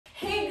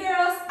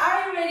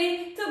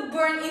ready to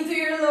burn into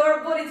your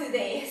lower body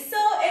today. So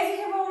as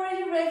you have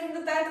already read from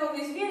the title of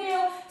this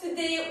video,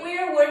 today we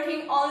are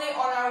working only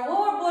on our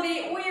lower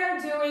body. We are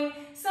doing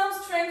some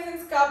strength and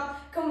sculpt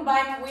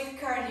combined with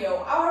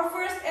cardio. Our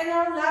first and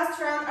our last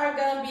round are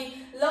gonna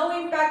be low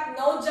impact,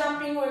 no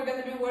jumping. We're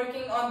gonna be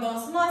working on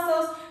those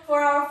muscles.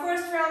 For our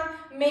first round,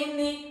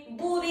 mainly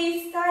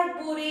booty, side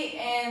booty,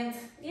 and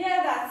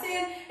yeah, that's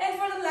it. And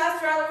for the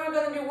last round, we're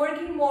gonna be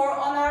working more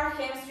on our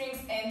hamstrings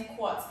and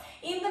quads.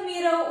 In the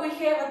middle, we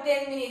have a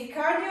 10-minute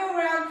cardio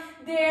round.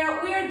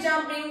 There, we are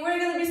jumping, we're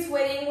gonna be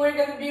sweating, we're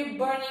gonna be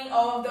burning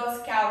all of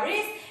those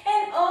calories.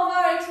 And all of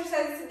our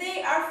exercises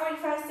today are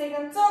 45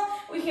 seconds on.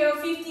 We have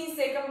a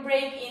 15-second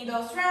break in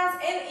those rounds,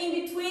 and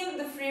in between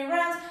the 3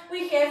 rounds,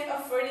 we have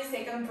a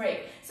 30-second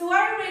break. So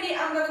are you ready?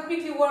 I'm gonna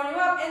quickly warm you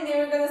up, and then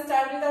we're gonna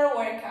start with our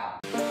workout.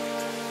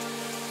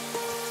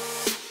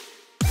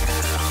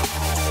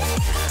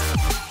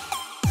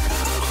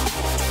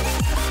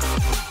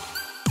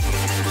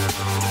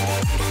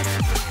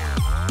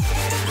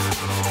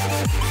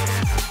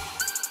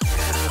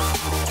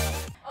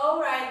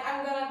 Alright,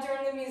 I'm gonna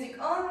turn the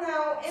music on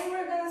now, and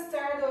we're gonna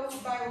start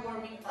off by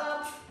warming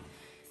up.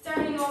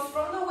 Starting off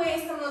from the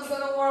waist, I'm not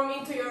gonna warm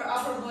into your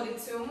upper body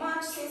too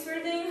much since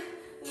we're doing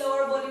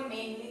lower body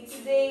mainly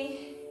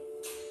today.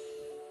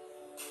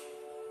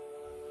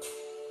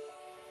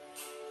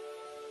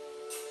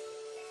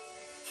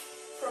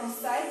 From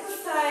side to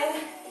side,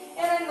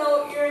 and I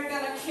know you're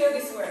gonna kill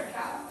this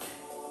workout.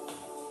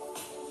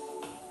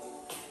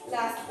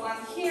 Last one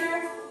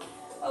here.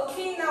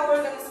 Okay, now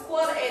we're gonna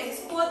squat. As you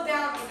squat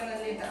down, we're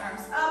gonna lift the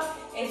arms up.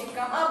 As you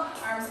come up,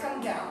 arms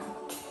come down.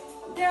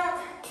 Down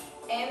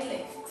and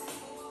lift.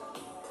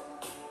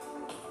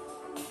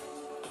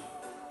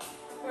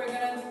 We're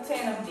gonna do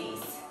 10 of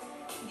these.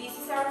 This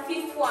is our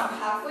 5th one,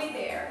 halfway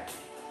there.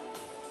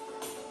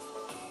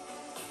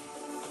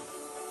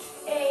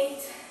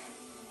 8,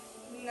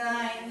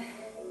 9,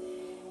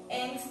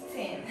 and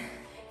 10.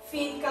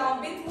 Feet come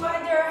a bit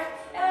wider,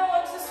 and I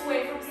want you to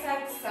sway from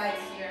side to side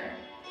here.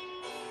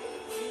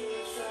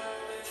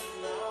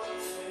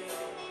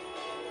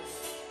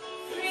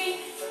 3,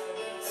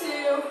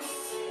 2,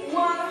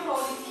 1,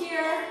 hold it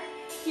here.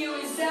 Heel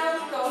is down,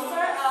 toes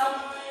are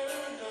up.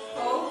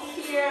 Hold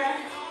here.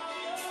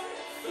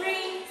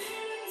 3,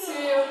 2,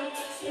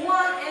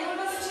 1, and we're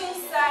going to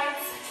change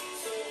sides.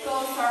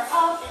 Toes are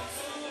up.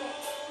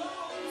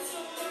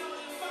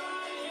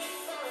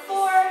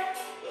 4,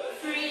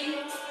 3,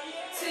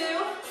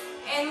 2,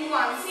 and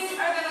 1. Feet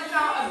are going to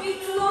come a bit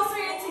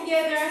closer in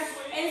together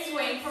and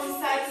swing from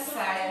side to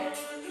side.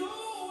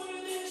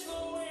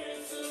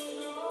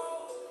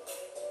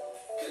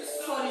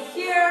 Hold it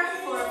here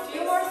for a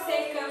few more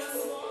seconds.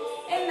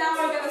 And now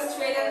we're going to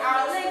straighten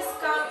our legs,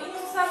 come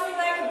into something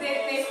like a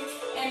deadlift,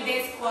 and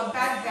then squat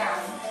back down.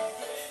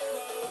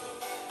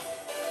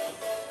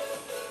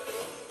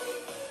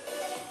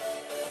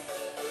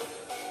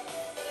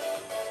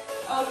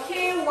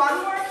 Okay,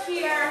 one more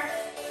here.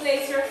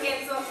 Place your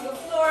hands onto the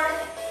floor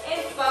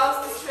and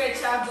pause to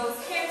stretch out those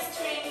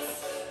hamstrings.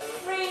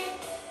 3,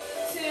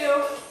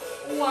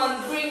 2,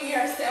 1. Bring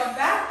yourself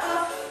back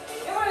up.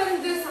 And we're going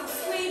to do some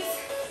sweeps.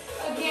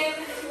 Again,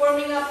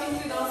 warming up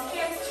into those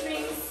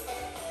hamstrings.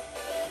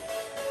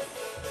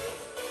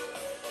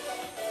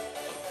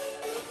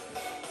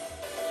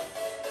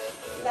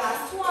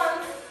 Last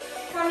one.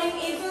 Coming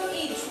into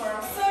each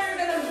arm. So you're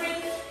going to bring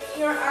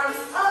your arms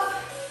up,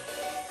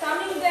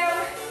 coming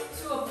down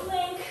to a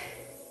plank,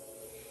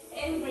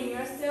 and bring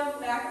yourself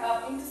back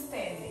up into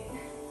standing.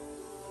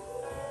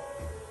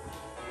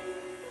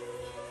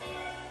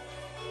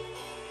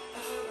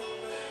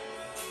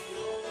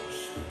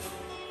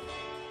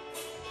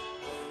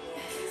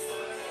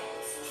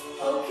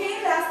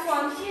 Okay, last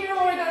one here.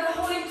 We're gonna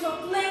hold into a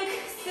plank,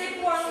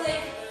 step one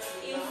leg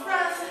in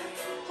front,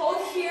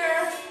 hold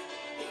here,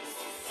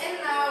 and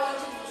now I want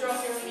you to drop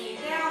your knee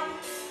down,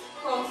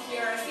 hold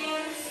here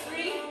again.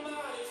 3,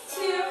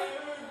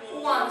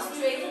 2, 1.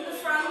 Straighten the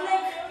front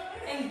leg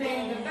and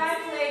bend the back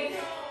leg.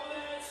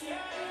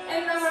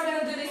 And now we're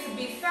gonna do this a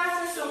bit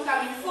faster, so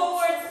coming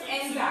forwards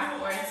and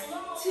backwards.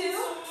 2,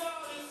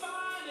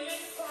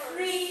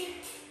 3,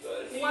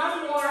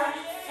 1 more,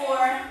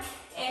 4,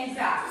 and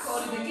back.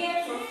 Hold it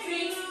again for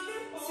 3,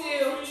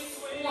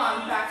 2,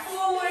 1. Back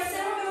forwards,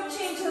 and we're going to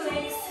change the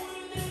legs.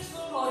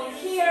 Hold it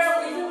here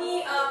with the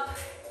knee up.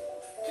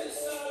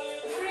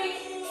 3,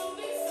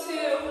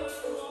 2,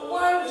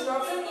 1.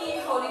 Drop the knee.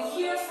 Hold it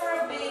here for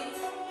a bit.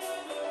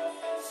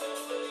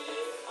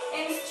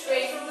 And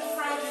straighten the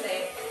front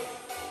leg.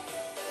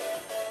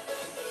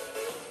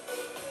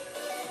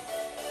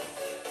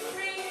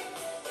 3,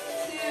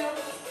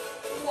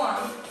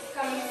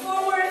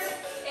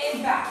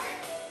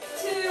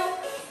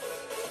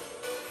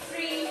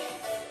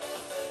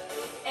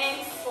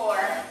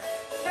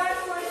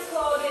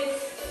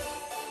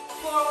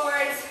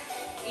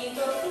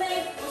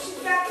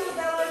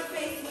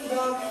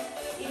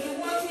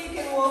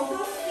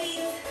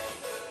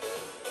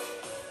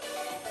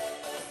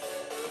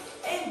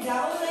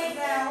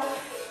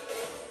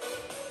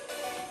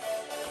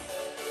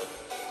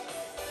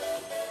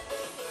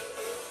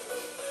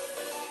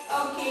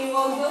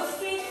 walk those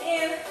feet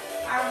in,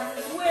 arms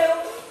as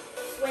well,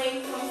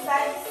 swaying from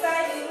side to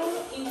side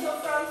into a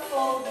front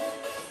fold.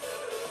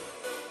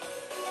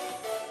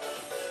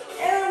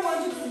 And I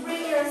want you to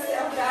bring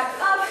yourself back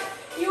up.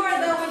 You are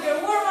done with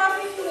your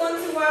warm-up. If you want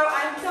to, while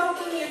I'm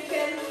talking, you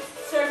can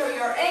circle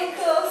your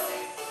ankles.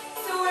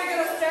 So we're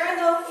going to start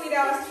off with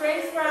our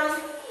strength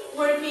round,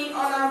 working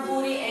on our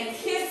booty and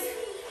hips.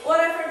 What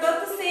I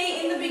forgot to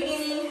say in the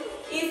beginning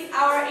is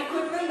our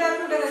equipment that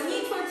we're going to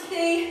need for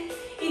today.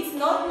 It's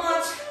not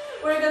much.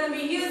 We're going to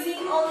be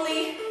using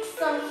only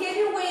some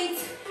heavy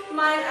weights.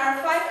 Mine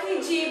are 5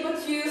 kg,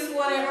 but use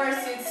whatever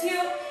suits you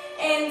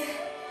and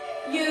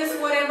use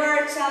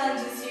whatever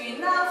challenges you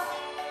enough.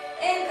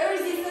 And a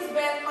resistance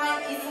band,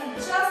 mine is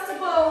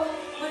adjustable,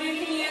 but you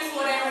can use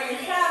whatever you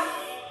have.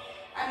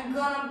 I'm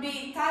gonna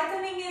be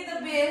tightening it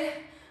a bit,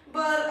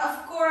 but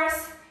of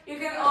course you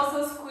can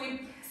also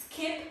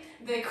skip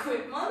the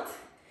equipment.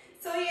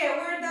 So yeah,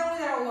 we're done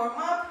with our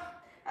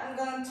warm-up. I'm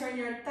gonna turn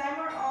your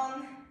timer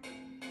on.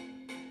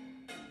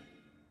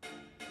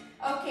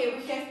 Okay,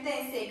 we have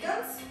 10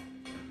 seconds.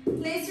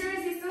 Place your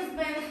resistance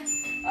band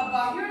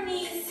above your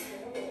knees.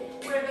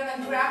 We're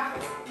gonna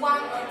grab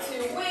 1 or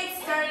 2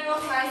 weights, starting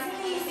off nice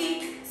and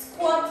easy.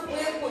 Squat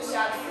with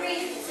push-up.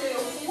 3,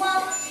 2,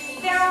 1.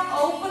 Down,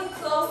 open,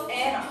 close,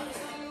 and up.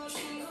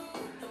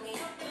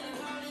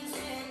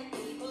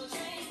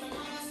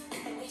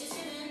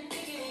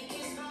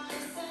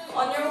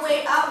 On your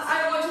way up,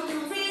 I want you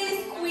to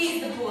really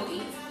squeeze the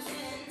booty.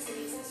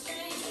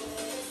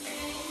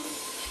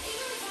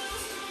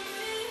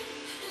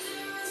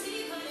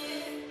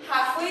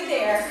 Halfway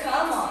there,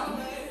 come on.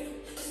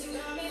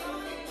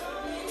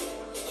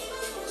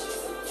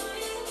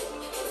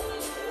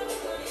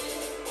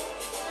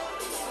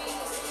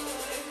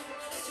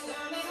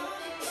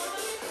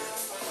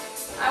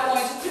 I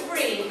want you to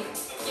breathe.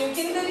 You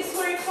can do this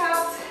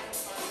workout.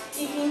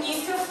 If you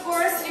need to, of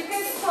course, you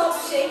can stop,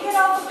 shake it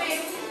off a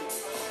bit,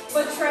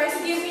 but try to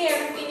give me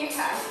everything you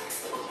have.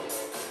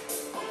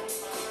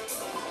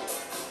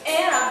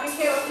 And up, we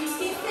have a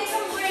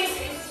 15-second break.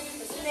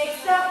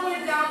 Next up,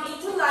 we're down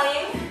into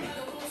lying.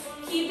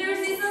 Keep the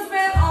resistance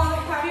band on,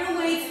 have your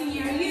weights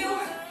near you.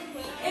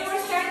 And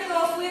we're starting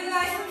off with a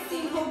nice and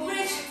simple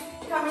bridge,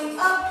 coming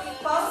up,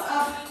 pulse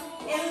up,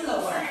 and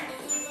lower.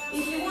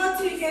 If you want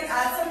to, you can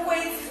add some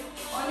weight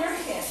on your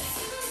hips.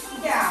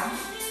 Down,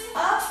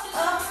 up,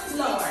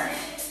 lower.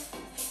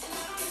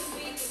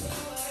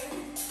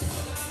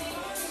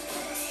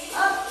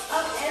 Up,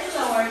 and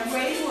lower.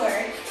 Great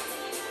work.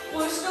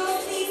 Push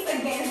those knees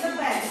against the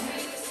band.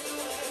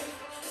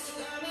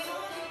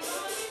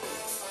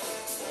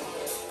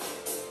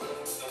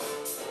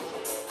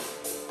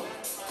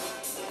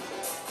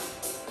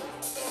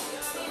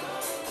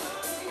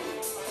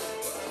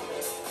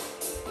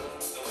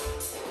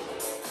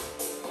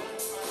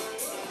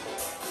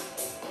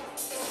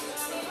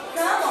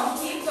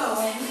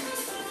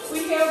 We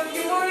have a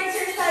few more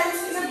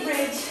exercises in the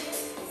bridge,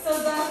 so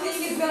don't think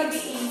it's going to be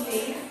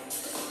easy.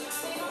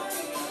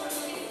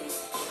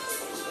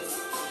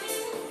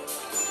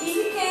 If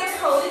you can,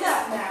 hold it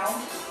up now.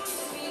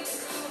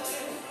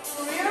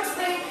 For your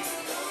break,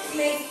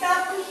 next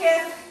up we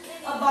have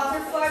a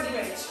butterfly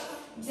bridge.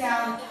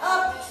 Down,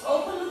 up,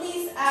 open the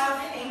knees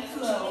out and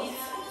close.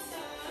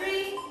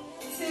 3,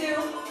 2,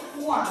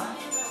 1.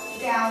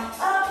 Down,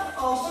 up,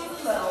 open,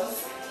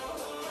 close.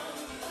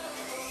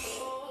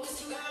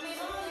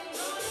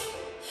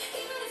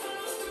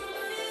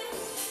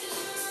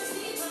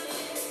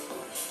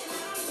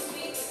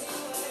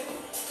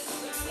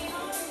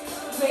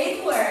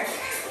 Great work.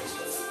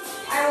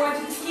 I want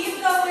you to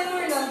keep going,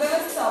 we're not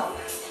going to stop.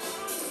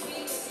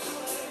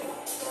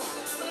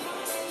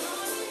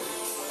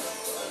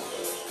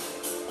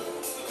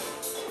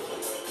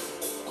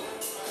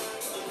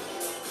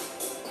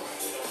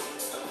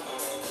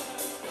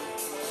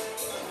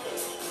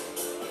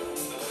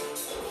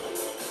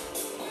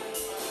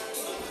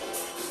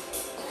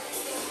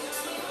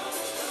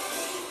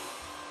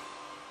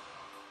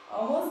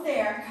 Almost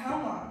there,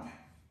 come on.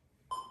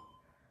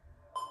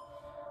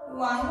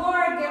 One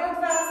more, get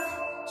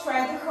advanced.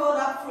 Try to hold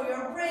up for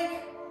your break.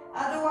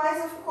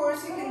 Otherwise, of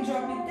course, you can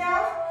drop it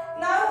down.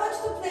 Now I want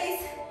you to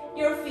place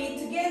your feet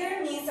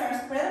together, knees are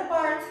spread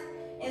apart,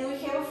 and we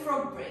have a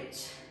frog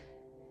bridge.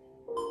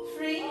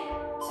 3, 2,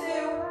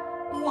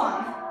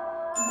 1.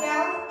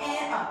 Down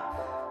and up.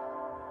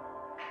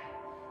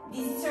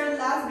 This is our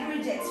last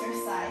bridge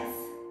exercise.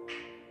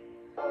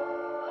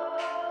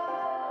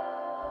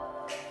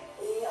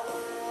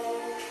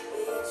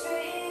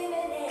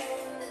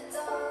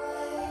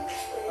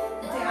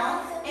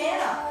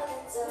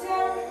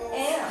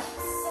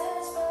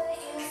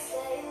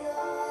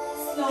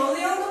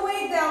 Slowly on the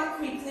way down,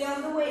 quickly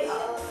on the way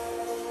up.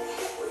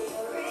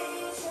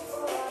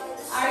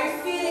 Are you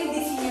feeling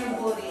this in your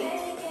body?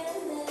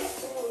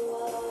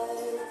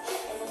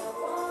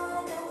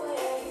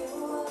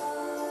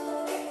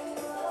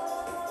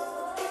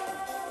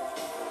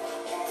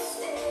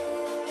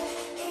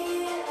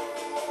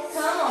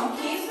 Come on,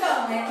 keep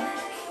going.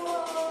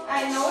 I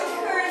know it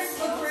hurts,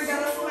 but we're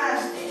gonna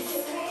smash this.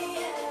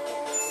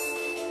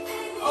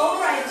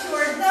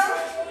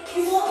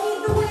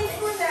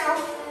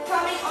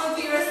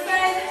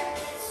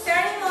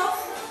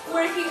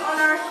 working on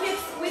our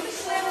hips with the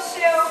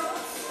clamshell.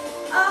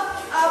 Up,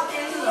 up,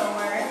 and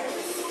lower.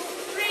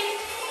 3,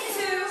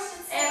 2,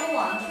 and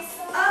 1.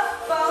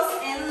 Up, pause,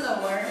 and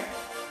lower.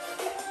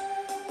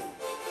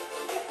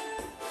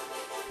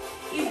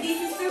 If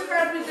this is too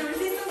hard with the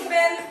resistance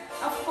band,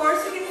 of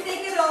course you can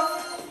take it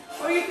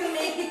off, or you can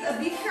make it a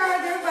bit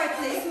harder by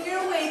placing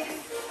your weight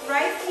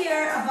right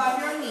here above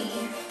your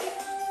knee.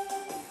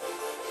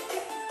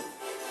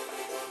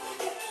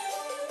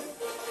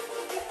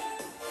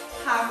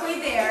 Halfway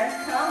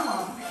there, come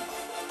on.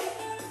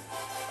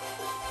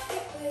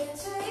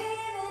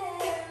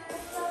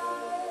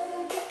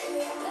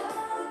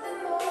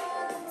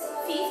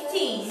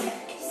 15.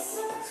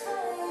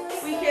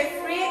 We have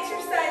 3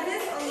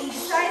 exercises on each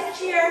side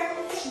here,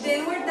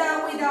 then we're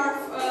done with our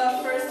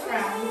first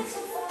round.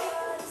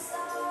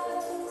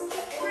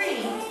 3,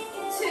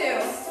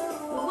 2,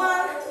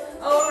 1.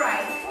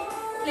 Alright,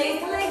 place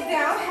the leg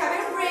down, have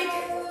a break.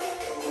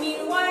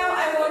 Meanwhile,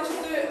 I want you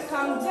to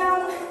come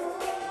down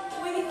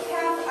with the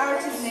calf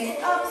arches made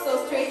up,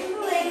 so straighten the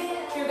leg.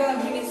 You're gonna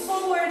bring it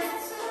forward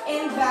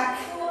and back,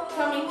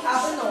 coming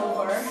up and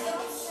over.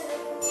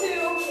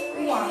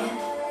 2,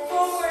 1.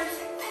 Forward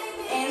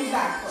and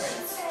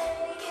backwards.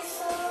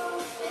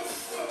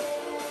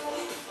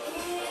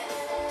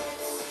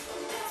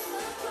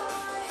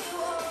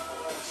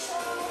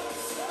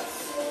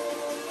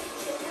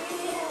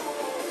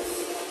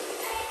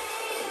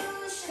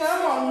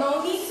 Come on,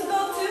 no need to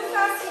go too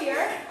fast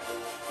here.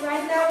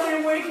 Right now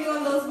we're working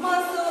on those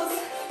muscles.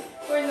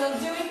 We're not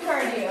doing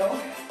cardio.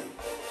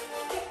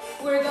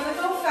 We're gonna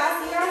go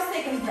fast in our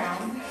second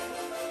round.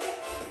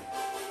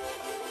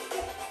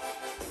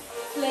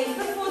 Place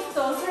the foot,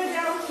 toes are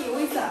down, heel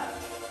is up.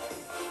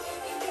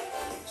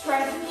 Try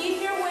to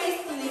keep your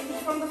waist lifted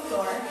from the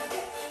floor.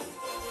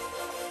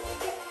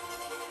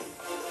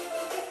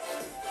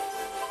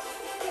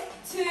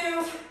 2,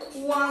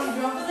 1,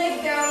 drop the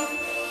leg down,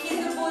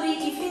 hit the booty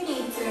if you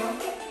need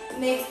to.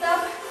 Next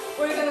up,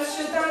 we're gonna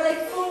shoot our leg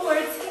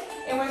forward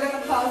and we're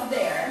gonna pause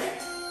there.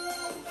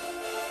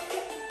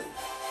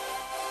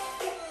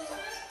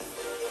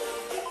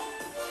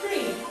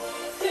 3,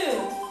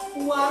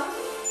 2, 1.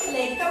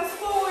 Leg comes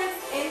forward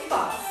and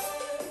pause.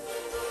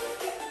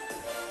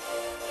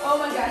 Oh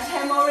my gosh,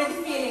 I'm already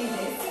feeling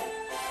this.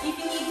 If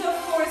you need to, of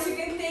course, you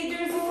can take the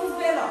resistance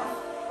band off.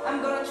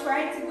 I'm gonna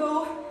try to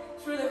go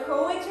through the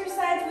whole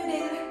exercise with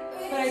it,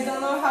 but I don't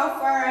know how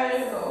far I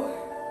will go.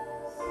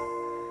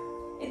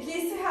 At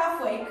least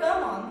halfway,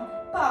 come on,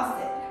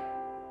 pause it.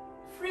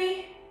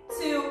 3,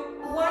 2,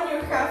 1,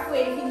 you're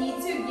halfway. If you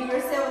need to, give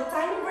yourself a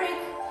tiny break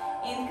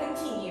and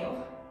continue.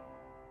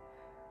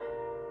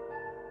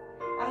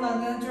 I'm not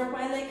gonna drop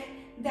my leg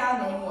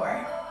down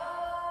anymore.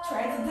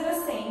 Try to do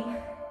the same.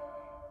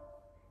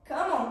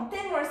 Come on,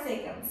 10 more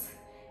seconds.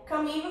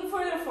 Come even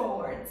further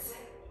forwards.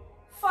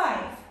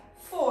 5,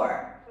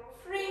 4,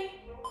 3,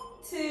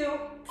 2,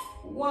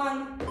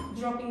 1.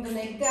 Dropping the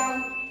leg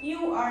down.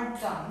 You are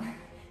done.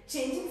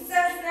 Changing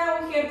sides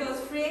now. We have those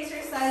 3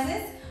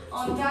 exercises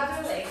on the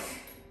other leg.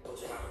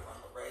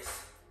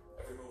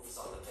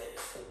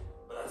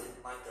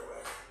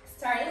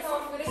 Starting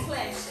off with a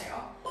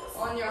clamshell.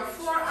 On your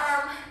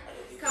forearm,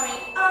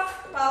 coming up,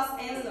 pause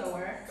and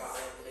lower.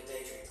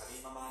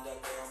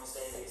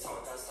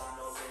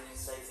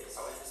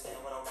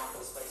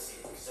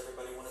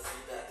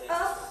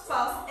 Up,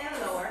 pause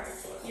and lower.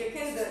 You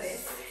can do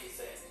this.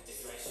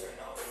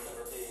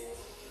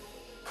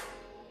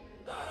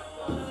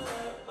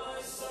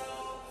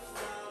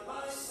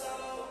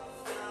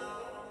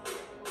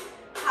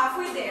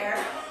 Halfway there.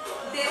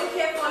 Then we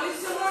have only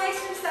 2 more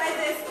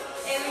exercises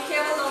and we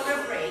have a longer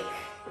break.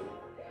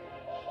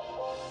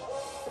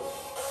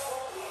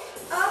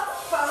 Up,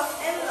 pause,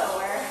 and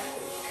lower.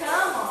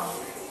 Come on.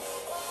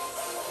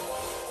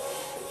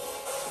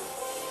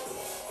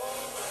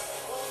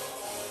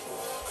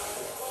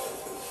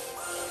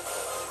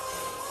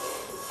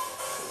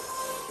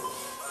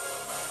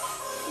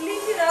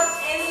 Lift it up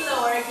and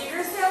lower. Give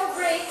yourself a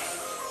break.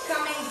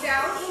 Coming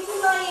down into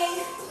lying.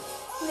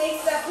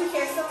 Next up, we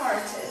have some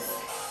arches.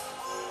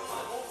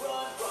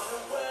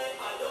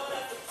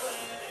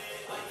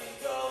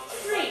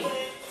 3,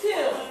 2,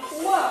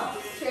 1.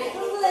 Straighten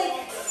the leg.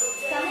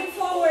 Coming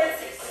forward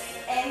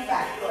and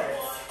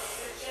backwards.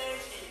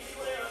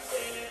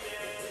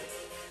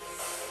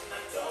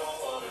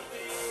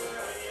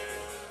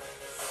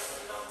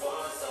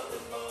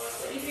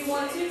 If you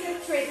want to, you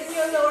can straighten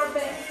your lower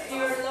leg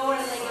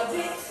a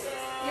bit.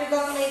 You're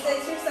gonna make the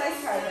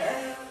exercise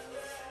harder.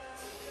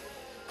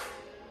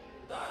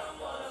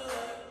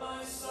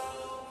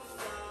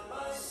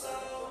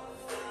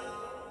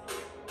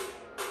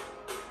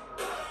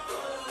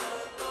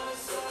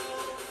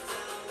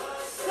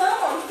 Come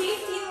on,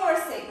 15 more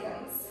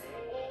seconds.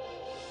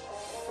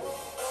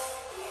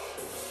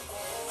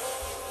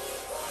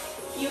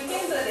 You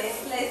can do this,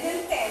 less than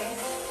 10.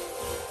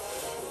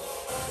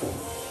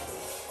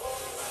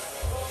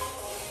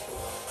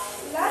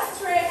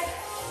 Last rep,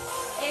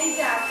 and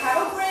down, have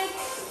a break.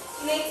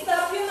 Next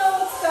up, you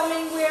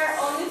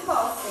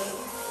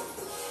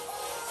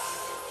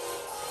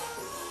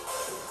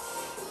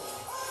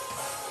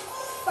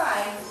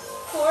 5,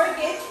 4,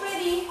 get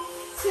ready,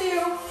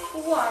 2,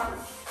 1.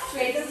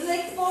 Straighten the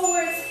leg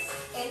forward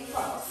and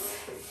pause.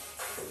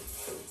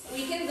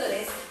 We can do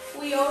this.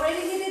 We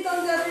already did it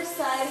on the other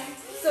side,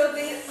 so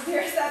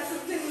there's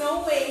absolutely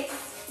no way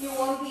you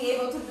won't be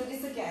able to do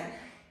this again.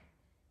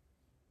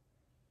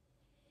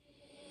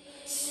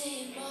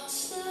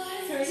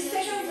 30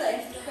 seconds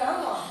left,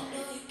 come on.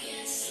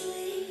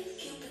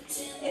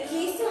 At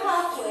least to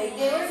halfway,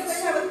 then we're going to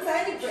have a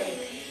tiny break.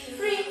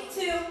 3,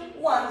 2,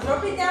 1,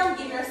 drop it down,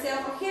 give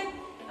yourself a hit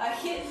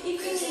if you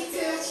need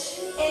to,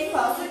 and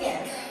pause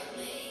again.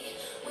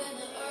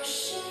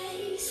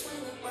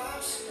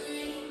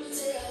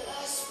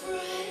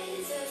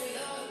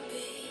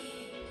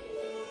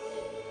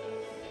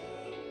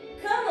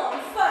 Come on,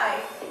 5,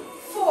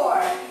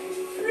 4,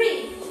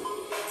 3,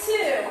 2,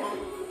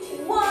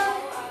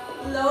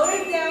 1, lower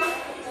it down,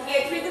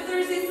 get rid of the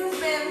resistance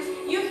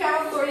band, you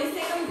have a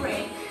 40-second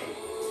break.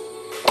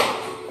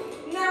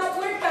 Now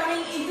we're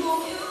coming into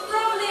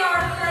probably our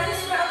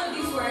hardest round of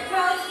this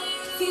workout.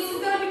 Since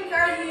it's going to be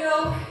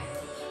cardio,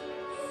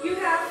 you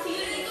have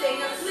 15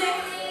 seconds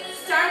left,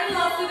 starting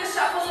off with a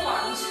shuffle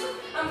lunge.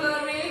 I'm going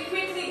to really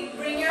quickly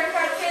bring your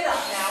heart rate up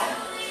now.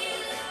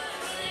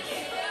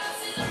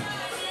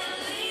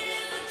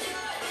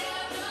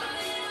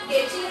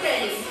 Getting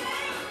ready.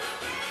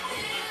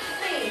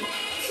 3,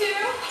 2,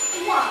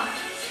 1.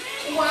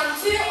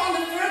 1, 2. On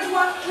the third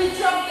one, we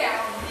drop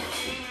down.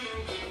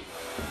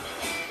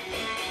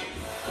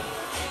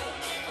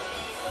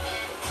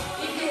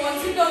 If you want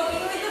to go in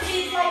with a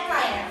beat like I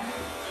am.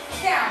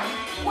 Down.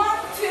 1,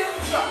 2,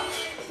 drop.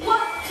 1,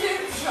 2,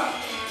 drop.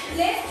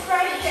 Left,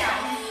 right,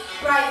 down.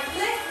 Right,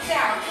 left,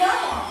 down.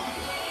 Come on.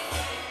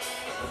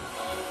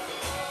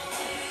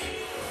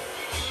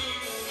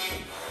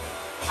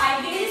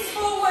 I did this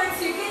forward,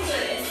 so you can do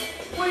this.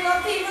 We're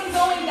not even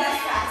going that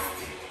fast.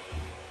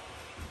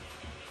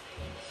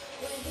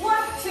 1,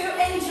 2,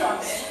 and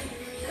drop it.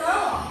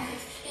 Come on.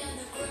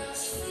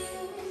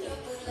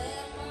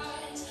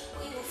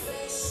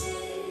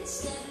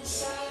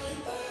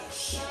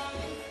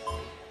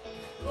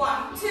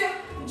 1,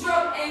 2,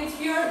 drop, and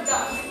you're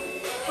done.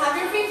 Have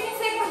your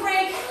 15-second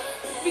break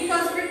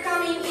because we're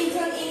coming into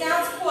an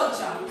in-out squat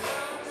jump.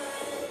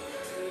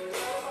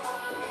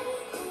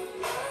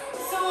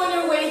 So on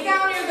your way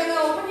down, you're gonna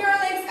open your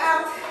legs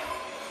out,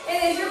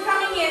 and as you're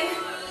coming in,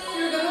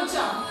 you're gonna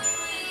jump.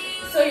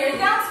 So you're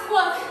down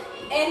squat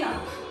and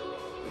up.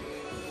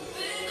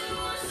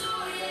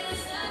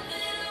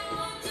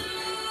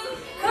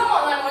 Come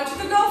on, I want you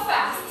to go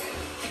fast.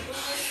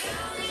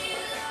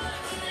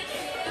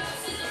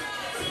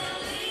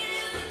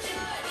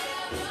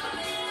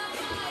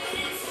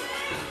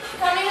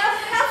 Coming up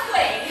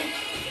halfway.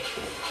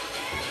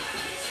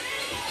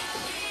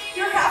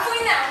 You're halfway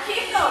now,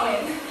 keep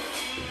going.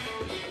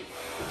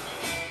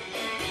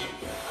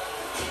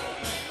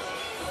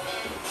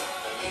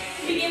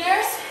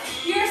 Beginners,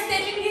 you're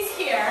stepping this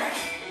here.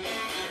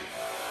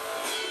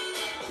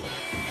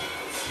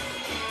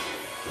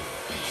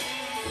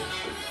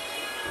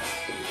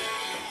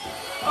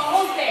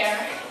 Almost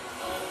there.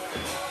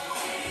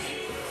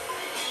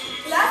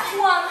 Last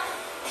one,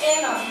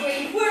 and up.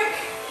 Great work.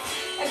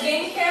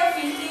 Again, you have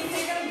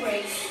 15-second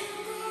breaks.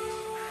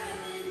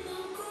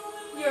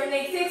 Your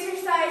next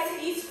exercise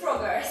is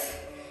progress.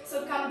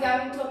 So come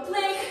down into a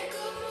plank.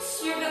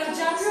 You're gonna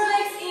jump your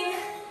legs in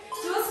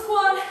to a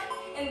squat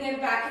and then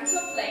back into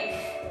a plank.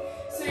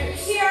 So you're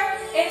here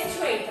and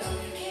straighten.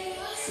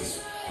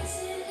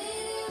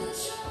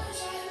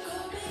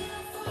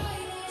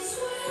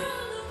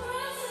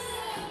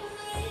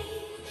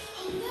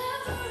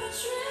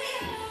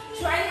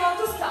 Try not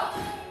to stop.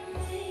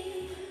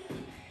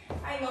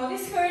 I know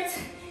this hurts,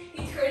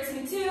 it hurts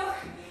me too,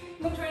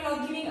 but we're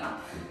not giving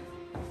up.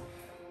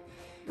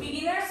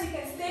 Beginners, you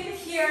can stay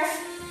here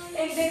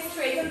and then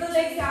straighten the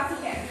legs out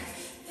again.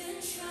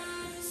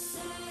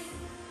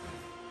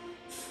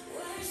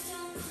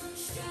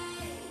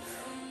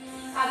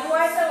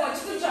 Otherwise, I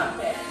want you to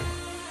jump it.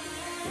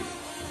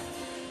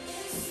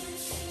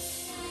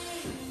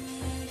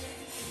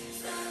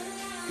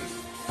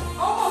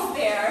 Almost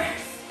there.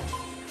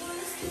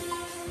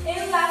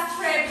 And last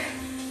rep.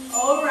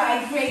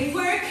 Alright, great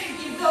work.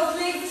 Give those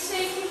legs a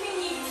shake if you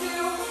need to.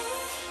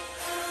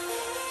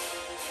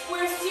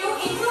 We're still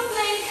into a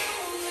plank,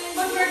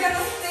 but we're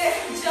gonna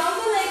jump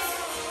the legs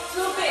to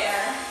a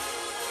bear.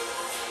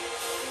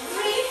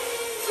 3,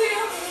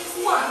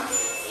 2, 1.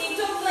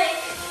 Into a plank.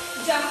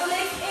 Jump the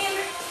legs in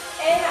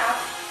and out.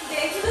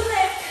 Then to the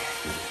left,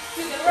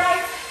 to the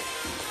right,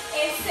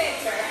 and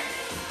center.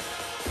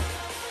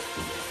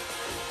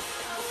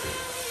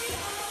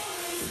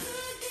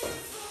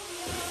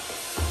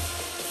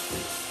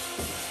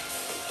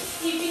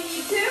 If you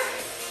need to,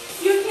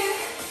 you can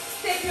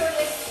step your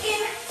legs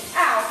in,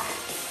 out.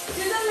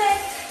 To the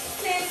left,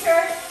 center,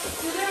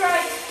 to the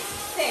right,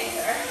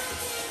 center.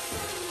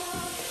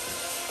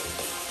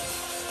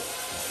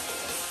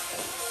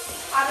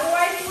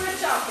 Otherwise, we're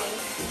jumping.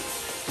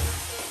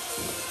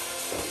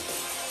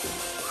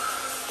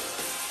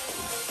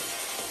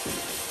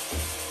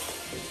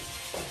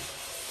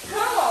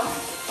 Come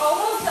on.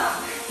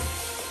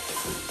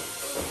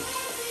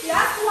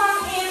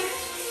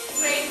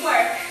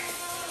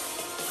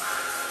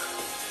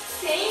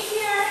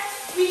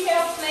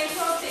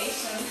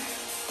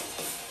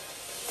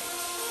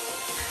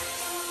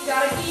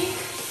 gotta give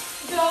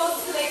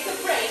those legs a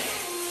break.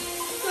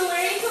 So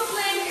we're into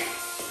plank,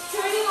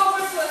 turning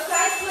over to a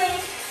side plank,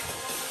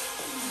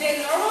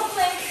 then normal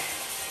plank,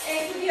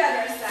 and to the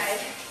other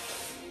side.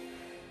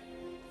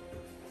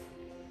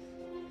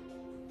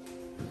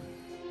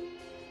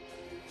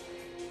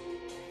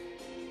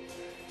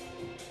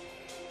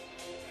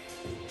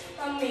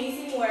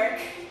 Amazing work.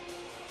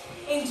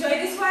 Enjoy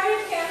this while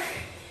you can.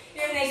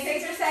 Your next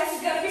exercise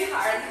is gonna be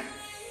hard.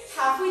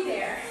 Halfway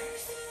there.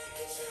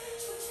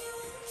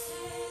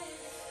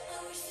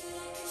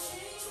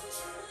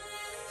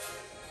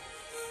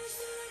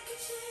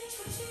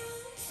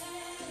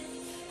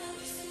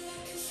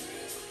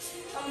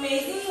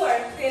 Amazing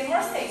work. 10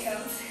 more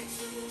seconds.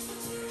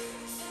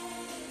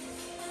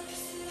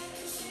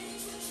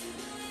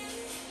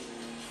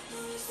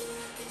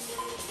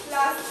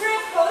 Last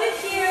breath. Hold it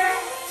here.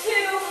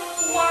 2,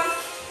 1.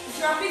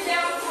 Drop it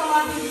down. Come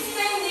on, do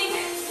standing.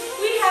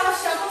 We have a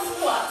shuffle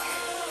squat.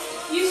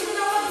 You should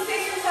know what this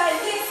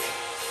exercise is.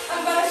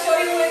 I'm gonna show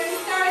you when to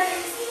start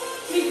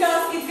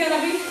because it's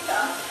gonna be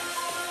tough.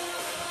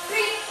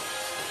 3,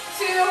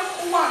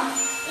 2, 1.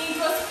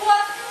 Into a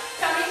squat,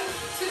 coming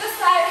to the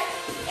side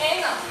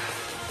and up.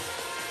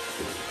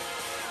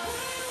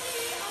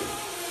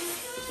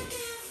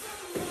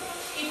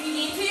 If you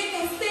need to, you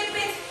can step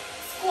it,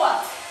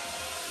 squat.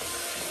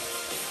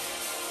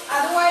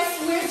 Otherwise,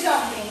 we're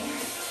jumping.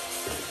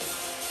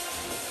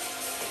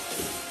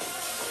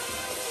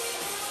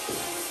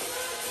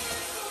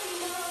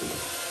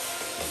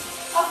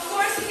 Of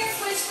course, you can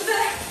switch to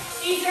the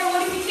easier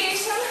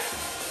modification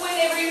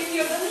whenever you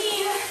feel the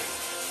need.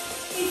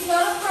 It's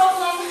not a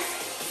problem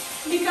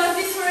because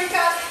this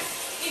workout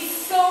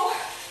is so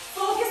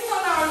focused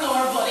on our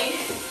lower body.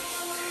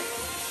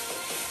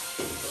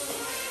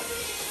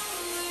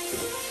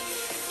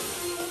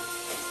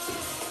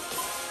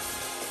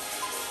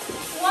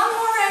 One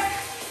more rep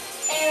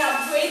and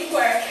up. Great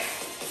work.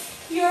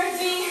 You're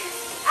doing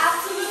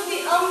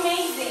absolutely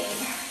amazing.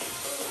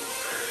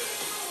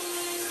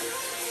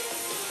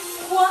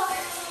 Squat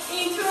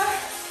into a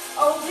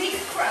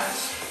oblique crunch.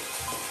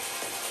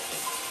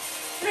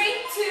 3,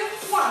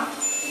 2,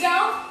 1.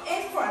 Down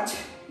and crunch.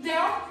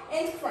 Down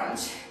and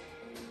crunch.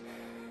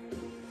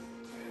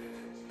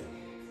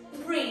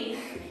 Breathe.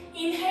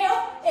 Inhale,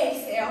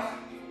 exhale.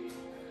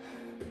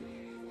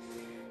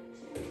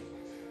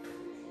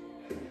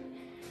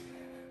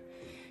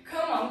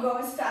 Come on, go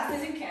as fast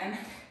as you can.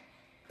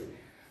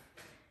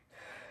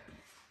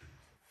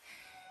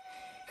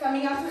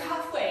 Coming up to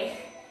halfway.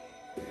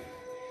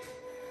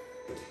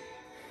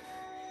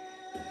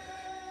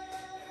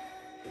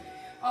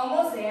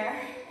 Almost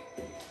there.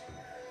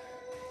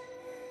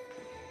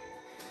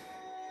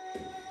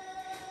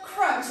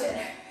 Crunch it.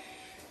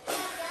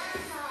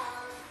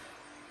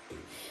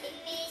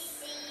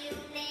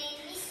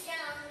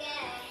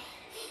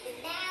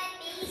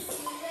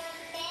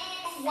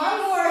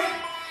 One more.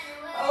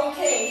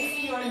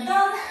 Okay, you're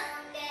done.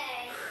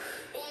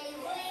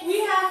 We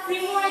have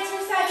 3 more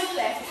exercises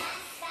left.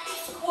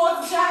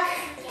 Squat jack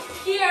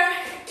here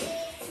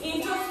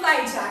into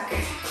fly jack.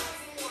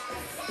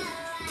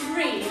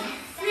 Breathe.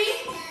 3,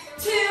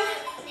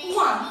 2,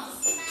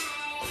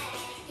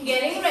 1.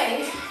 Getting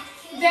ready.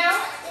 Down,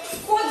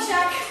 squat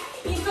jack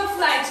into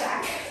fly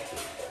jack.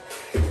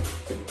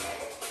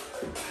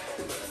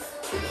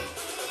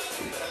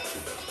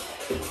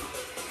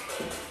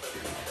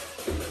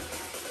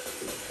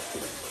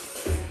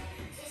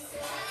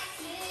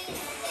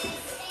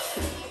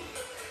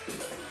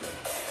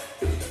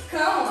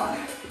 Come on,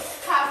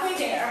 halfway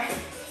there.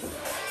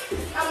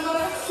 I'm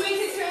gonna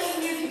quickly turn the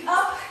music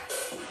up.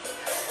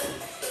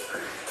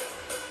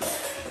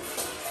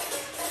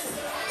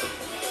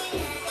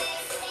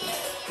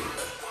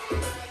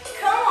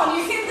 Come on,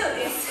 you can do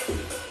this.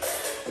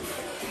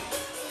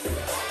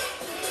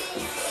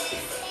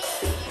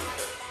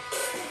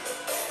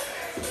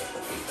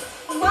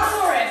 One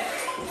more rep.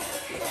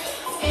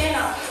 And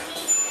up.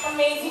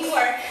 Amazing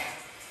work.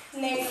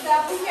 Next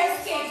up, we have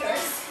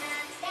skaters.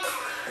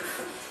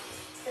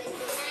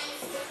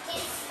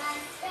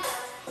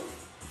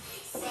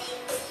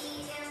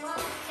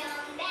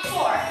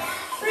 4,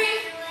 3,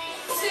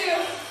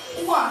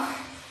 2, 1.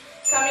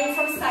 Coming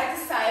from side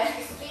to side.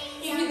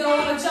 If you don't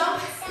want to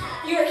jump,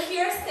 you're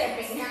here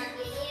stepping.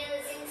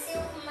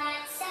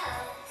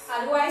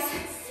 Otherwise,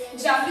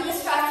 jump it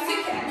as fast as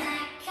you can.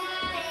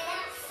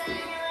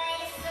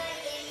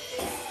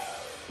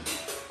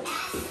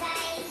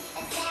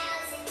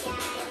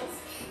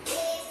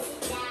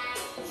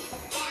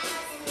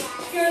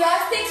 Your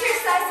last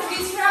exercise of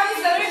this round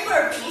is gonna be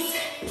burpees.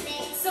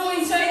 So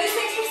enjoy this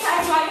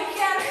exercise while you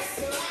can.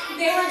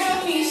 Then we're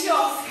gonna finish you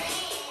off.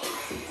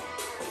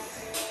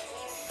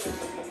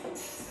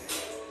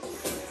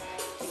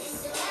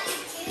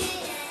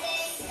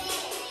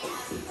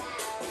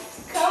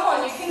 Come on,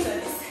 you can do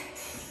this.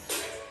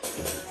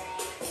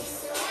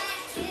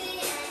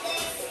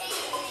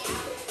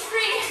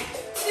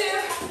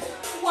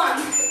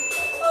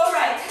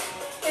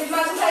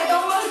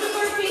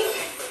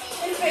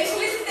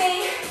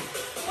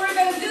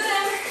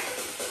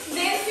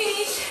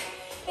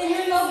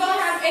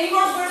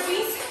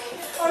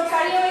 or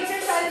cardio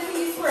exercises in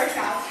this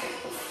workout.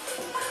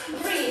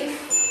 Breathe.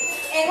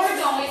 And we're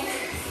going.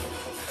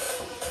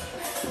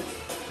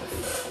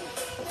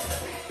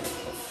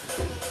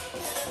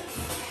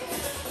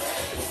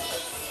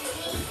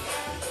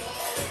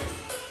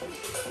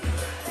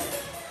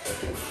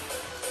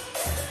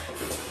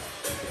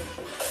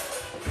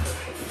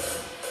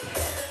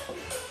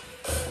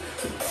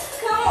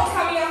 Come on,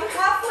 coming up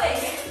halfway.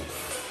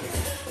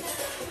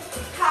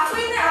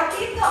 Halfway now,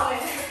 keep going.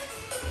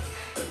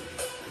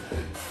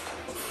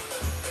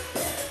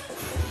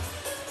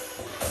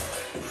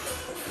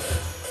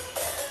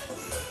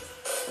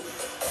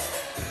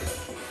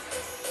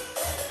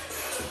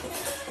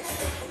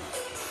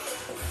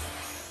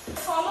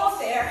 Almost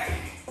there.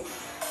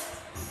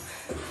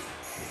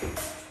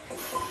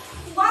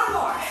 One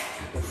more.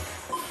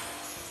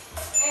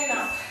 And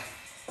up.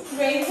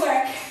 Great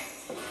work.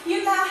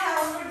 You now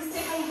have for the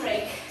second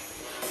break.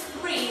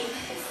 Breathe.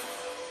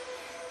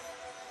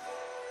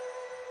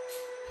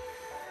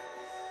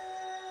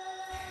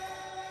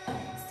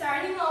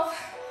 Starting off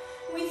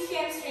with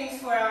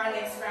hamstrings for our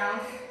next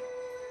round.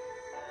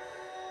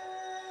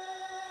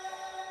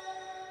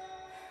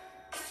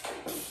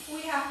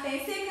 We have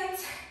 10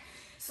 seconds,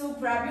 so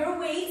grab your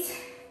weight.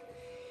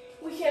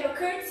 We have a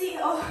curtsy,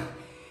 a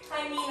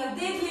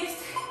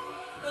deadlift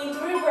into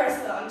reverse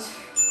lunge.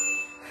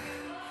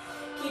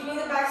 Keeping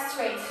the back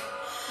straight.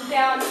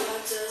 Down,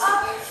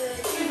 up,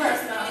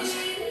 reverse lunge.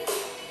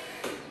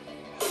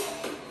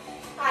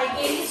 I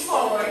gaze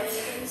forward.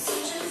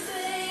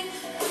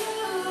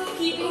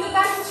 Keeping the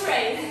back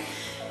straight.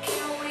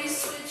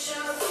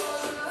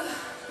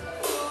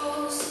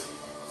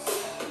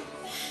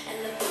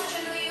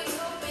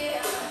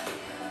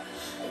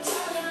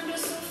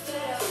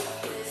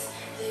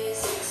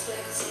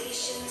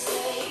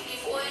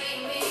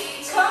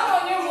 Come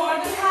on, you're more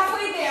than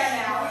halfway there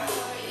now.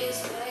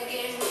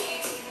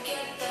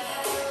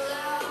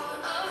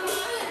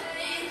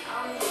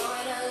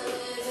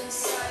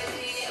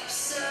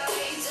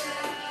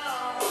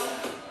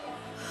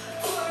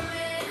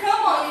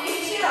 Come on,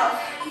 finish it off.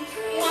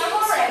 One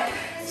more rep.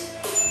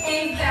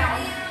 And down.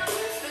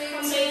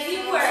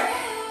 Amazing work.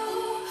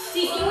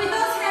 Sticking with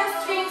those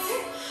hamstrings,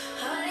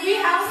 we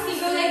have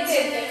single leg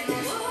deadlift.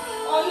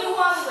 Only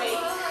one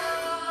weight.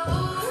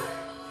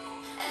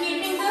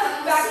 Keeping the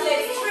back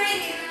leg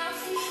straight.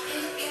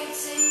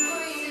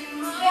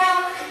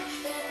 Down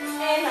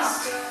and up.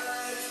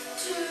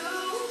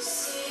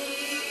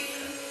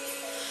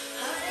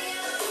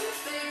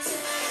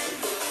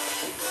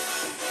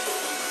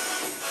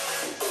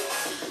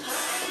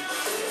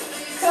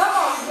 Come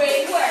on,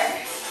 great work.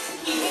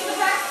 Keeping the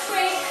back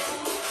straight.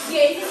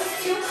 Gazing with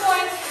 2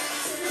 points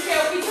to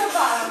help with your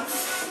balance.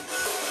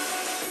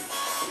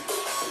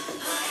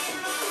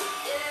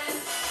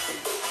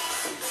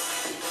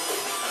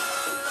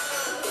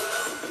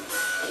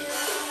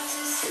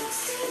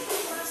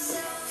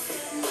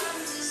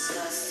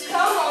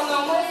 Come on,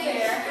 almost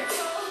there.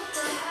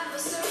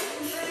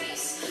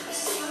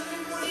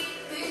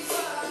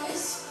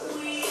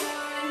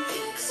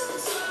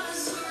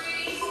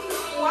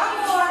 One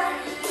more.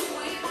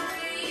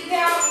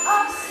 Down,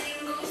 up.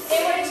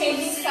 And we're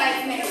changing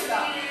sides next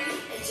up.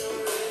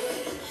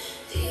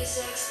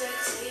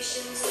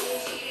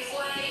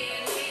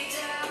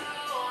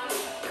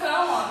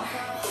 Come on.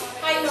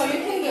 I know you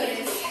can do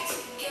this.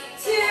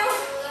 2,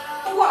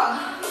 1.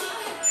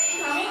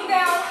 Coming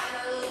down.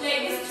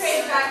 Leg is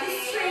straight, back is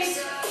straight.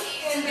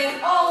 And then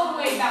all the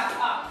way back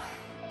up.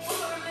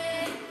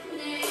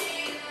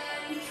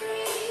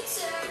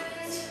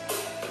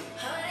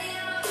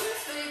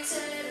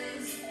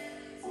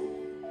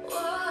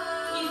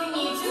 If you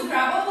need to,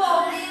 grab a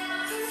ball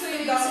so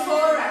you don't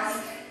fall around.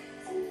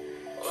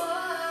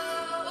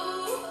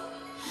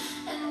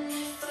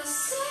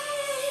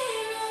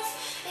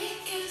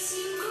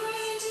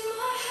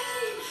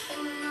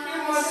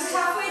 You're more than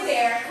halfway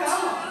there.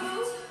 Come on.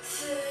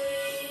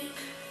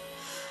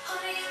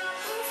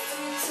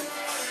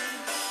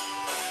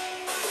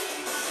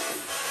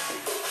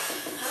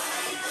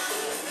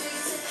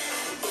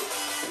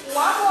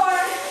 One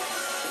more.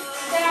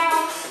 Down.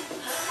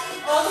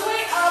 All the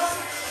way up.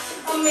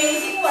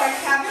 Amazing work.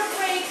 Have your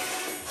break.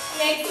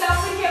 Next up,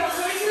 we have a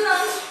curtsy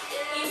lunge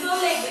into a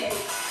leg lift.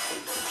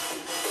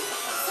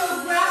 So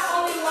grab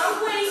only one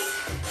weight.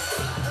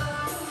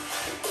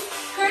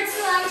 Curtsy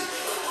lunge.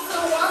 So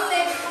one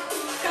leg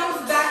comes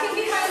back and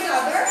behind the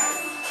other.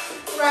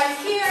 Right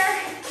here.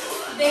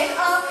 Then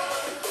up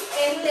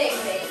and leg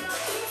lift.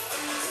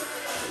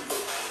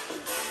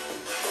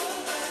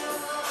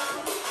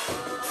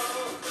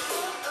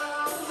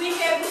 We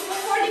have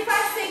 45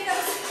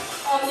 seconds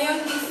only on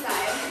this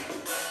side.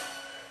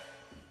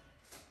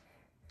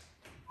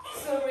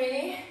 So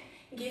really,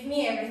 give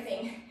me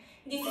everything.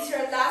 This is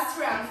your last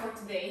round for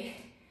today.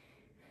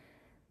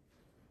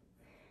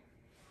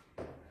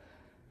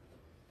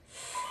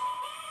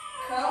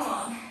 Come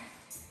on.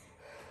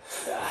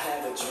 I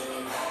have a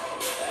dream,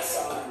 that's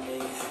all I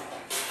need.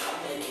 I'll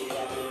make it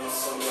happen with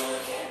someone I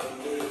can't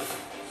believe.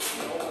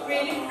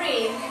 Really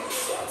breathe.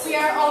 We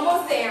are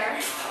almost there.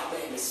 I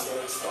made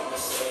mistakes, but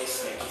mistakes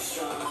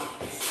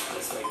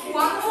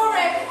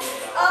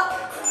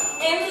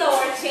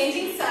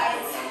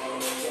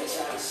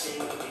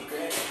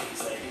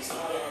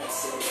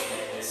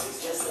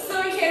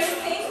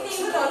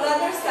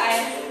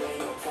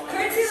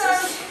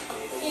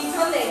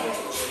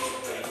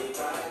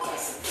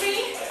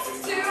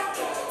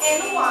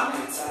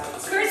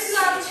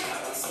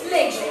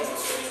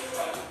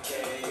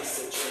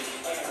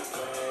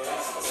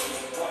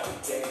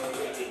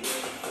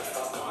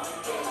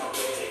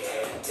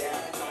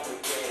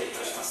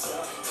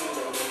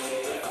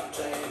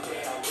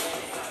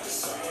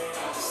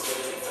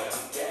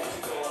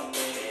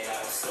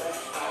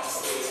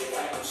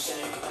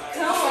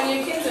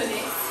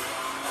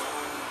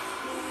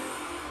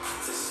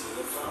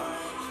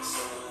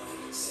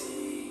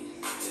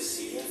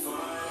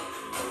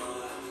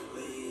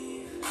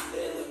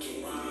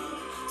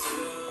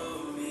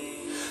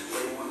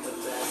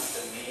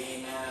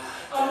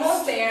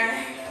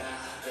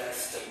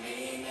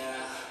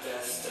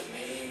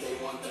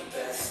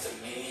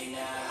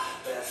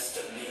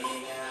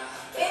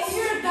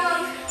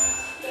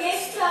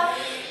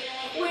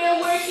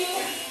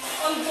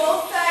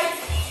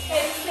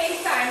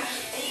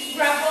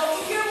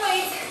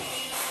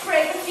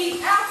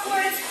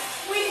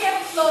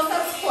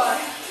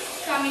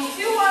Coming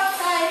to one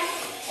side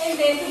and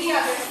then to the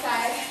other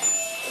side.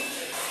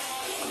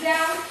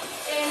 Down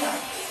and up.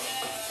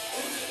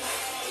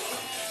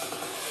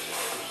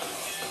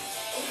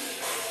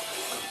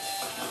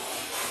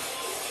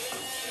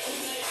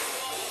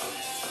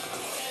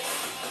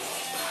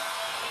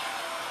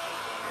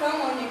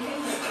 Come on, you can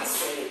do it.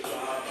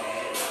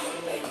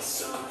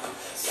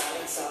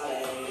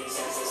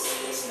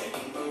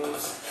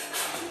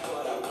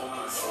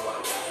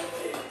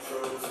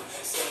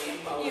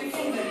 You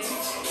can do it.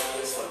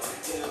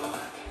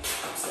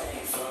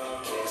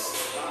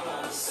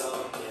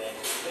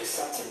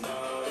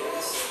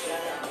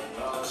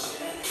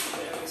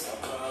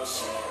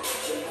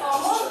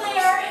 Almost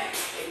there.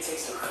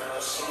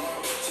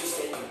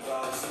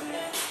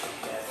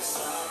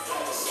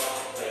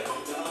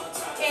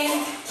 And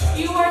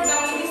you are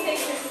done with this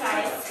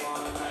exercise.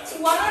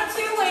 1 or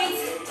 2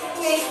 weights.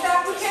 Next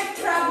up we have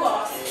crab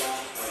walk.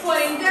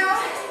 Squatting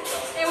down,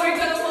 and we're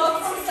gonna walk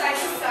from side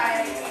to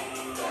side.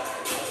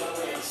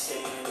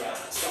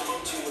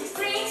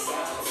 3,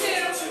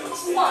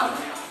 2, 1.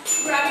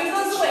 Grabbing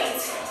those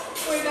weights.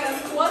 We're gonna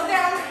squat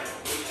down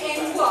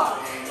and walk.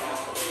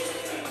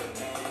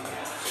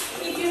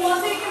 If you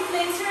want to, you can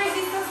place your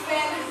resistance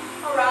band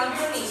around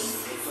your knees.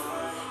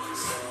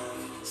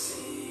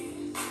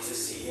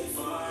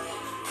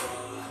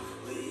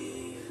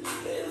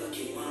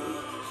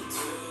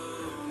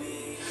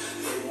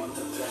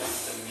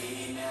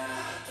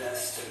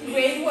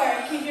 Great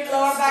work. If your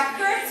lower back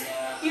hurts,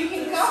 you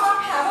can come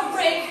up, have a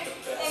break,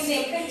 and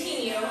then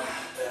continue.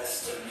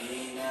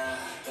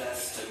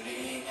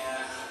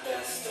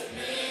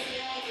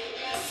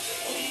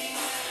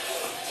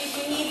 If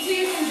you need to,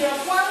 you can drop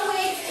one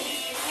weight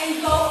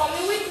and go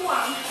only with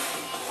one,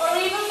 or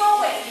even no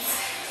weights.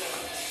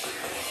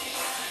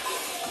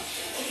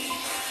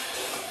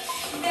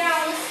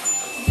 Down.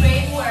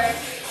 Great work.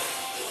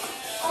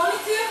 Only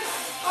 2,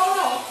 oh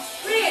no,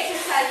 3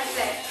 exercises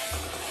left.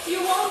 You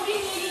won't be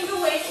needing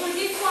the weights for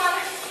this one.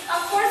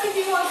 Of course, if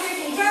you want to, you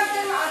can grab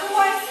them.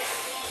 Otherwise,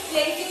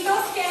 placing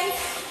those hands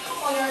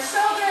on your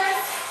shoulders,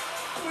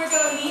 we're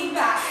going to lean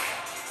back.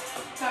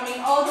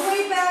 Coming all the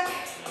way back,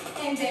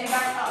 and then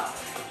back up.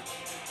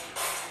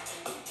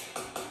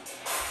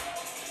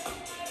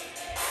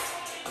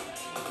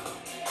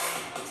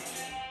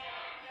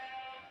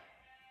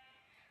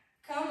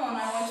 Come on,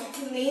 I want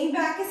you to lean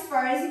back as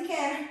far as you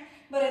can,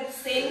 but at the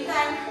same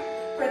time,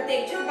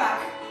 protect your back.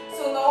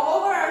 So no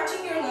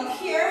overarching, you're not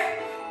here.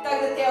 Tuck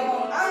the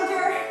tailbone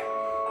under,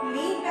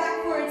 lean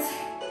backwards,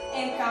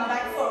 and come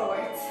back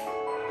forwards.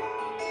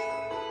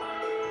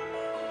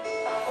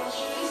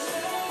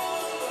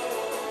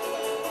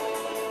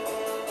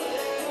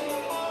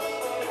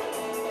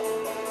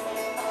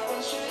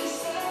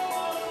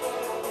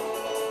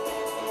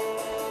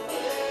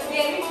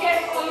 Then we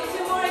have only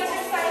 2 more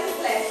exercises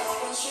left.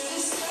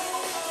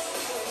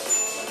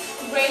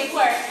 Great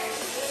work.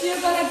 So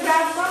you're gonna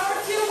grab 1 or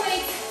 2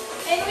 weights,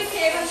 and we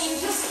have a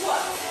ninja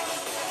squat.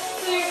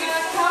 So you're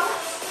gonna come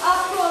up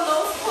to a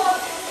low squat,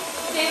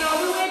 then all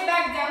the way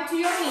back down to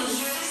your knees.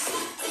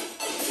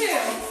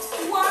 2,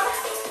 1,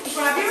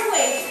 grab your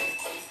weight,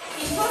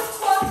 into a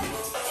squat,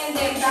 and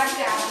then back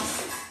down.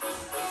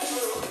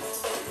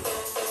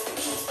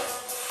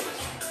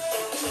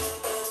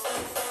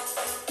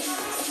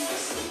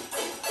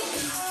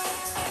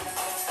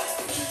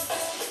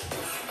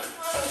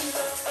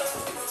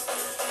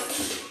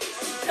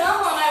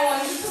 Come on, I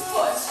want you to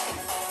push.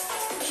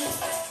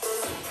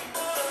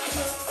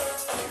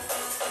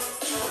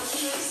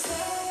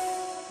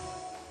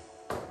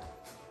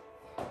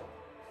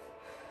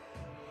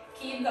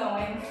 Keep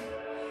going.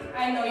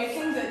 I know you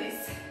can do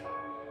this.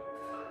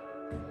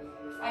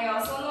 I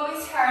also know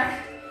it's hard,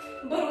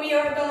 but we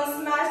are gonna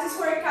smash this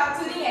workout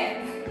to the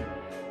end.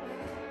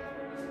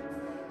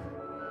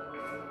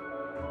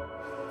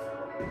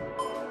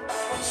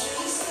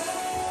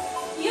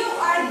 You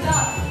are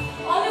done.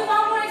 Only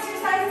 1 more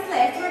exercise is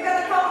left. We're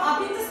gonna come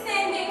up into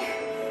standing.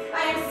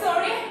 I am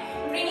sorry,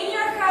 bringing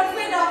your heart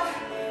rate up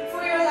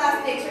for your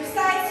last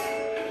exercise.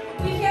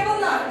 We have a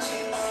lunge,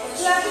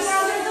 wrapping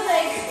under the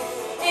leg,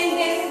 and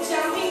then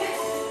jumping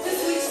to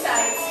switch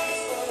sides.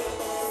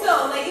 So,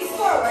 leg is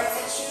forward,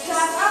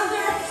 wrap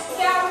under,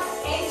 down,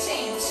 and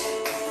change.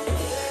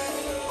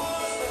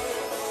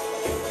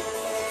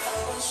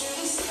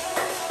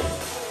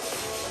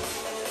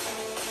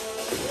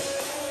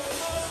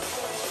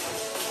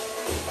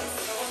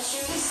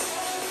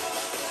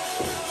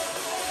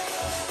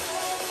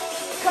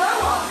 Come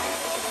on,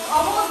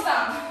 almost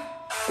done.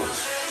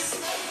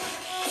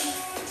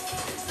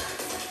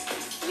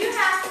 You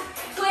have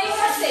 20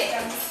 more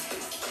seconds.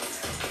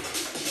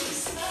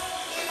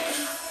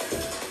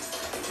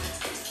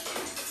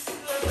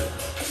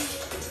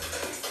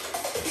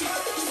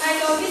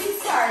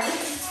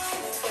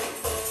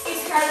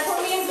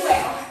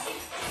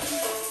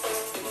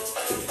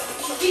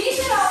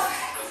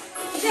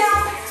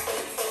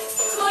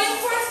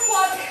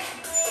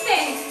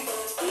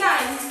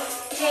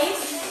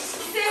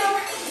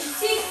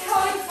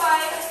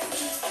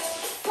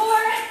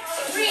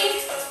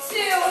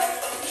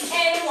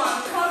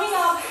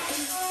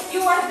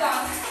 You are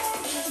done.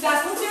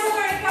 That was your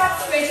workout.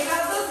 Straighten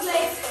out those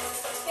legs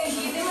and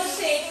give them a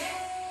shake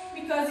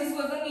because this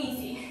wasn't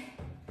easy.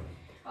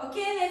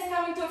 Okay, let's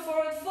come into a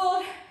forward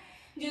fold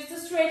just to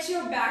stretch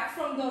your back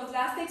from those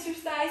last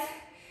exercises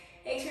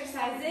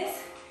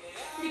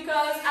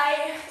because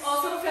I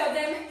also felt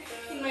them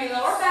in my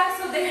lower back,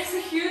 so there's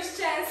a huge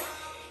chance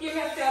you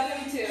have felt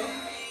them too.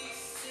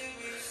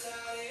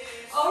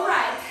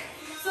 Alright,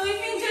 so if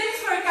you enjoyed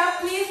this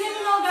workout, please let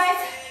me know,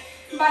 guys,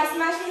 by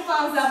smashing the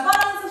thumbs up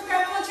button,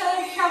 subscribe to my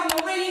channel if you haven't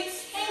already,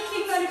 and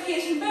click the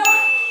notification bell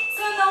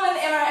so know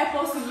whenever I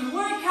post a new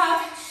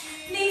workout.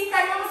 Please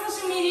tag me on my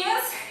social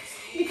medias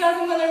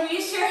because I'm gonna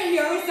reshare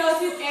your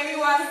results with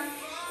everyone.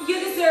 You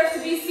deserve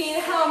to be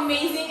seen how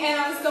amazing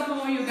and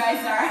unstoppable you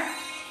guys are.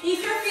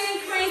 If you're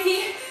feeling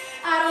crazy,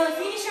 add on a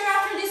finisher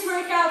after this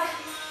workout.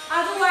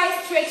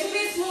 Otherwise, stretch a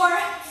bit more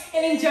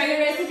and enjoy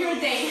the rest of your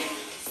day.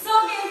 So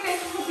again,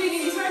 thanks for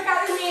completing this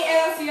workout with me, and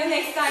I'll see you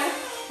next time.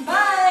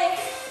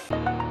 Bye!